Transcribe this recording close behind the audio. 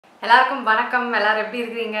எல்லாருக்கும் வணக்கம். எல்லாரும் எப்படி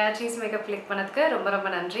இருக்கீங்க? சீஸ் மேக்கப் கிளிக் பண்ணதுக்கு ரொம்ப ரொம்ப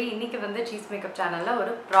நன்றி. இன்னைக்கு வந்து சீஸ் மேக்கப் சேனல்ல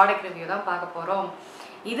ஒரு ப்ராடக்ட் ரிவ்யூ தான் பார்க்க போறோம்.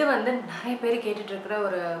 இது வந்து நிறைய பேர் கேட்டுட்டு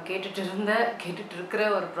இருக்கிற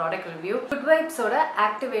ஒரு product review. Good வைப்ஸோட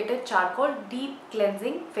activated charcoal deep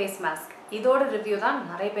cleansing face mask. இதோட ரிவ்யூ தான்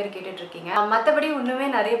நிறைய பேர் கேட்டுட்டு இருக்கீங்க. மற்றபடி இன்னுமே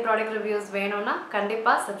நிறைய ப்ராடக்ட் ரிவ்யூஸ் வேணும்னா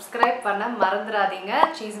கண்டிப்பா சப்ஸ்கிரைப் பண்ண மறந்துடாதீங்க.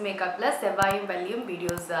 சீஸ் மேக்கப்ல செவ்வாயும் வெள்ளியும்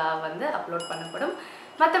வீடியோஸ் வந்து அப்லோட் பண்ணப்படும்.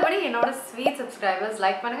 மற்றபடி என்னோட ஸ்வீட் சப்ஸ்கிரைபர்ஸ்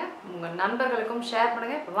லைக் பண்ணுங்க, உங்க நண்பர்களுக்கும் ஷேர்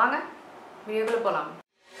பண்ணுங்க. இப்போ வாங்க வீடியோக்குள்ள போலாம்.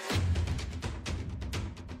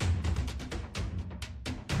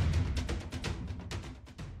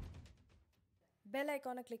 பெல்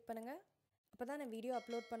ஐகானை கிளிக் பண்ணுங்க. அப்பதான் நான் வீடியோ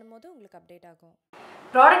அப்லோட் பண்ணும்போது உங்களுக்கு அப்டேட் ஆகும்.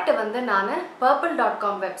 ப்ராடக்ட்டை வந்து நான்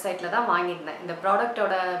purple.com வெப்சைட்டில் தான் வாங்கியிருந்தேன். இந்த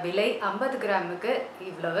ப்ராடக்டோட விலை 50 கிராமுக்கு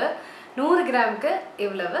இவ்வளவு, 100 கிராமுக்கு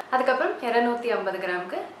இவ்வளவு, அதுக்கப்புறம் 250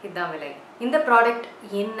 கிராமுக்கு இதுதான் விலை. இந்த ப்ராடக்ட்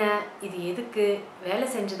என்ன, இது எதுக்கு வேலை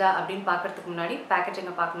செஞ்சுதா அப்படின்னு பார்க்கறதுக்கு முன்னாடி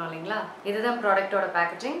பேக்கேஜிங்கை பார்க்கணும் இல்லைங்களா? இதுதான் ப்ராடக்டோட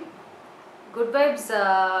பேக்கேஜிங். குட் வைப்ஸ்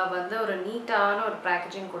வந்து ஒரு நீட்டான ஒரு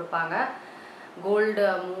பேக்கேஜிங் கொடுப்பாங்க. கோல்டு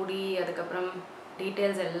மூடி, அதுக்கப்புறம்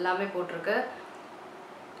டீட்டெயில்ஸ் எல்லாமே போட்டிருக்கு.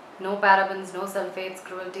 No parabens, no sulphates,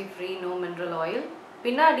 cruelty free, no mineral oil.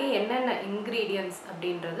 பின்னாடி என்னென்ன இன்க்ரீடியன்ட்ஸ்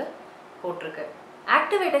அப்படின்றது போட்டிருக்கு.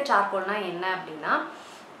 ஆக்டிவேட்டட் சார்கோல்னா என்ன அப்படின்னா,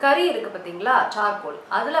 கறி இருக்குது பார்த்தீங்களா, சார்கோல்,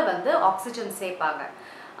 அதில் வந்து ஆக்சிஜன் சேர்ப்பாங்க.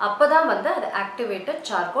 அப்போ தான் வந்து அது ஆக்டிவேட்டட்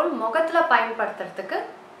சார்கோல் முகத்தில் பயன்படுத்துறதுக்கு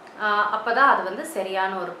அப்போ தான் அது வந்து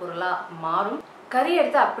சரியான ஒரு பொருளாக மாறும். கறி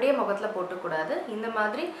எடுத்து அப்படியே முகத்தில் போட்டுக்கூடாது. இந்த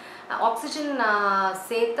மாதிரி ஆக்சிஜன்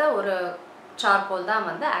சேர்த்த ஒரு சார்கோல் தான்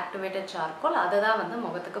வந்து ஆக்டிவேட்டட் சார்கோல். அதை தான் வந்து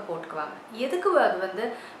முகத்துக்கு போட்டுக்குவாங்க. எதுக்கு அது வந்து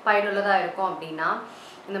பயனுள்ளதாக இருக்கும் அப்படின்னா,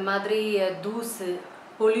 இந்த மாதிரி தூசு,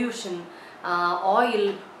 பொல்யூஷன், ஆயில்,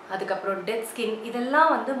 அதுக்கப்புறம் டெட் ஸ்கின்,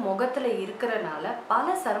 இதெல்லாம் வந்து முகத்தில் இருக்கிறனால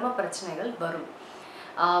பல சரும பிரச்சனைகள் வரும்.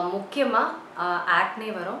 முக்கியமாக ஆக்னே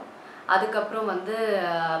வரும், அதுக்கப்புறம் வந்து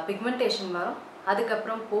பிக்மெண்டேஷன் வரும்,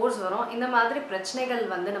 அதுக்கப்புறம் போர்ஸ் வரும். இந்த மாதிரி பிரச்சனைகள்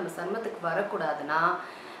வந்து நம்ம சருமத்துக்கு வரக்கூடாதுன்னா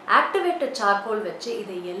ஆக்டிவேட்டட் சார்கோல் வச்சு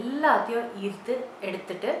இதை எல்லாத்தையும் ஈர்த்து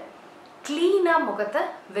எடுத்துட்டு க்ளீனாக முகத்தை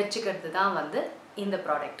வச்சுக்கிறது தான் வந்து இந்த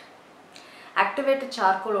ப்ராடக்ட். ஆக்டிவேட்டட்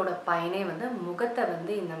சார்கோலோட பயனே வந்து முகத்தை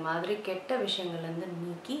வந்து இந்த மாதிரி கெட்ட விஷயங்கள்லேருந்து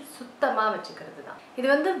நீக்கி சுத்தமாக வச்சுக்கிறது தான். இது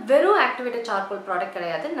வந்து வெறும் ஆக்டிவேட்டட் சார்கோல் ப்ராடக்ட்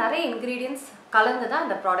கிடையாது, நிறைய இன்க்ரீடியன்ட்ஸ் கலந்து தான்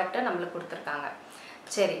இந்த ப்ராடக்டை நம்மளுக்கு கொடுத்துருக்காங்க.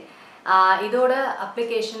 சரி, இதோட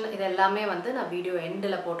அப்ளிகேஷன் இது எல்லாமே வந்து நான் வீடியோ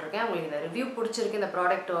எண்டில் போட்டிருக்கேன். உங்களுக்கு இந்த ரிவ்யூ பிடிச்சிருக்கு, இந்த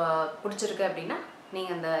ப்ராடக்ட் பிடிச்சிருக்கு அப்படின்னா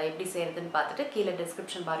நீங்கள் அந்த எப்படி செய்கிறதுன்னு பார்த்துட்டு கீழே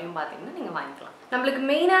டிஸ்கிரிப்ஷன் பாரையும் பார்த்தீங்கன்னா நீங்கள் வாங்கிக்கலாம். நம்மளுக்கு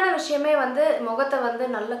மெயினான விஷயமே வந்து முகத்தை வந்து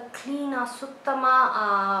நல்ல க்ளீனாக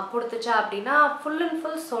சுத்தமாக கொடுத்துச்சா அப்படின்னா ஃபுல் அண்ட்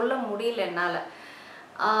ஃபுல் சொல்ல முடியல என்னால்.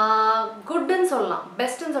 குட்டுன்னு சொல்லலாம்,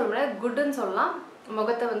 பெஸ்ட்டுன்னு சொல்ல முடியாது, குட்டுன்னு சொல்லலாம்.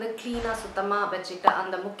 முகத்தை வந்து க்ளீனாக சுத்தமாக வச்சுக்கிட்ட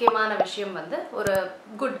அந்த முக்கியமான விஷயம் வந்து ஒரு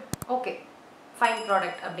குட், ஓகே, ஃபைன்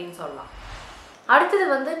ப்ராடக்ட் அப்படின்னு சொல்லலாம். அடுத்தது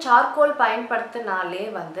வந்து சார்கோல் பயன்படுத்தினாலே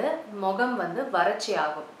வந்து முகம் வந்து வறட்சி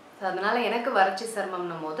ஆகும். அதனால் எனக்கு வறட்சி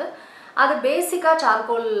சருமம்னும் போது அது பேசிக்காக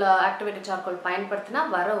சார்கோல், ஆக்டிவேட்டட் சார்கோல் பயன்படுத்தினா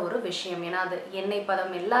வர ஒரு விஷயம். ஏன்னா அது எண்ணெய்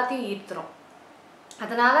பதம் எல்லாத்தையும் ஈர்த்துரும்.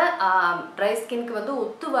 அதனால் ட்ரை ஸ்கின்க்கு வந்து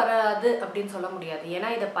ஒத்து வராது அப்படின்னு சொல்ல முடியாது.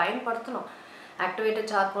 ஏன்னா இதை பயன்படுத்தணும்.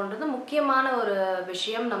 ஆக்டிவேட்டட் சார்கோல்ன்றது முக்கியமான ஒரு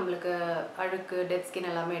விஷயம் நம்மளுக்கு அழுக்கு, டெட்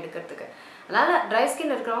ஸ்கின் எல்லாமே எடுக்கிறதுக்கு. அதனால் ட்ரை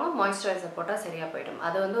ஸ்கின் இருக்கிறவங்க மாய்ஸ்சரைசர் போட்டால் சரியாக போயிடும்.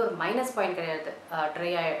 அது வந்து ஒரு மைனஸ் பாயிண்ட் கிடையாது,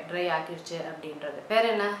 ட்ரை ஆக்கிடுச்சு அப்படின்றது. வேறு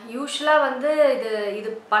என்ன, யூஸ்வலாக வந்து இது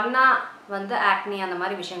பண்ணால் வந்து ஆக்னி அந்த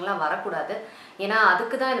மாதிரி விஷயங்கள்லாம் வரக்கூடாது. ஏன்னா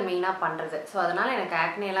அதுக்கு தான் இது மெயினாக பண்ணுறது. ஸோ அதனால் எனக்கு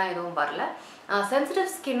ஆக்னியெல்லாம் எதுவும் வரல.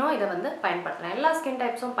 சென்சிட்டிவ் ஸ்கின்னும் இதை வந்து பயன்படுத்துகிறேன். எல்லா ஸ்கின்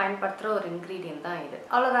டைப்ஸும் பயன்படுத்துகிற ஒரு இன்க்ரீடியன்ட் தான் இது.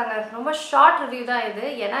 அவ்வளோதாங்க, ரொம்ப ஷார்ட் ரிவ்யூ தான் இது.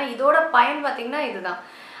 ஏன்னா இதோட பயன் பார்த்திங்கன்னா இதுதான்.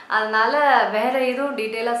 அதனால் வேறு எதுவும்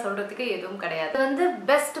டீட்டெயிலாக சொல்கிறதுக்கு எதுவும் கிடையாது. இது வந்து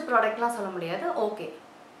பெஸ்ட் ப்ராடக்ட்லாம் சொல்ல முடியாது.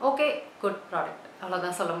 ஓகே குட் ப்ராடக்ட்,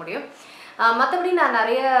 அவ்வளோதான் சொல்ல முடியும். மற்றபடி நான்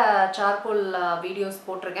நிறைய சார்கோல் வீடியோஸ்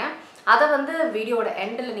போட்டிருக்கேன். அதை வந்து வீடியோட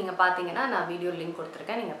எண்டில் நீங்கள் பார்த்தீங்கன்னா நான் வீடியோ லிங்க்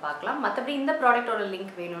கொடுத்துருக்கேன், நீங்கள் பார்க்கலாம். மற்றபடி இந்த ப்ராடக்டோட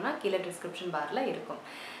லிங்க் வேணும்னா கீழே டிஸ்கிரிப்ஷன் பாரில் இருக்கும்.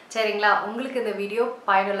 சரிங்களா, உங்களுக்கு இந்த வீடியோ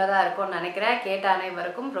பயனுள்ளதாக இருக்கும்னு நினைக்கிறேன். கேட்ட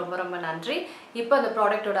அனைவருக்கும் ரொம்ப ரொம்ப நன்றி. இப்போ இந்த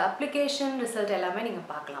ப்ராடக்டோட அப்ளிகேஷன் ரிசல்ட் எல்லாமே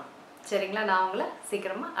நீங்கள் பார்க்கலாம். சரிங்களா, நான் உங்களை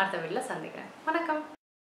சீக்கிரமாக அடுத்த வீடியோவில் சந்திக்கிறேன். வணக்கம்.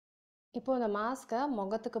 இப்போ இந்த மாஸ்க்கை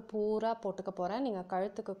முகத்துக்கு பூரா போட்டுக்க போகிறேன். நீங்கள்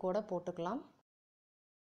கழுத்துக்கு கூட போட்டுக்கலாம்.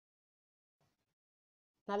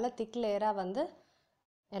 நல்ல திக் லேயராக வந்து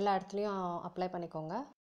எல்லா இடத்துலையும் அப்ளை பண்ணிக்கோங்க.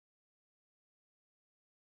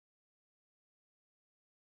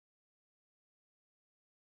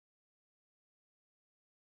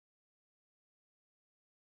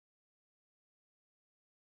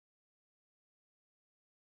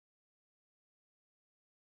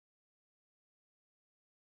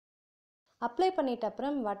 அப்ளை பண்ணிட்ட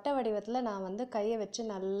அப்புறம் வட்ட வடிவத்தில் நான் வந்து கையை வச்சு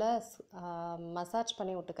நல்லா மசாஜ்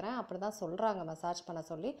பண்ணி விட்டுக்கிறேன். அப்படி தான் சொல்கிறாங்க மசாஜ் பண்ண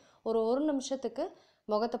சொல்லி. ஒரு 1 நிமிஷத்துக்கு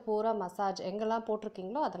முகத்தை பூரா மசாஜ் எங்கெல்லாம்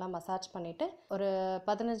போட்டிருக்கீங்களோ அதெல்லாம் மசாஜ் பண்ணிவிட்டு ஒரு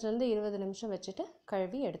 15லேருந்து 20 நிமிஷம் வச்சுட்டு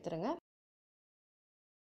கழுவி எடுத்துருங்க.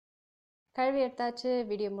 கழுவி எடுத்தாச்சு.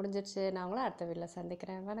 வீடியோ முடிஞ்சிருச்சு. நான் உங்களை அடுத்த வீடியோவில்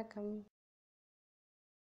சந்திக்கிறேன். வணக்கம்.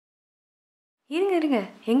 இருங்க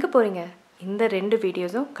எங்கே போகிறீங்க? இந்த 2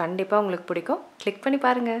 வீடியோஸும் கண்டிப்பாக உங்களுக்கு பிடிக்கும். கிளிக் பண்ணி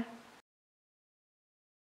பாருங்கள்.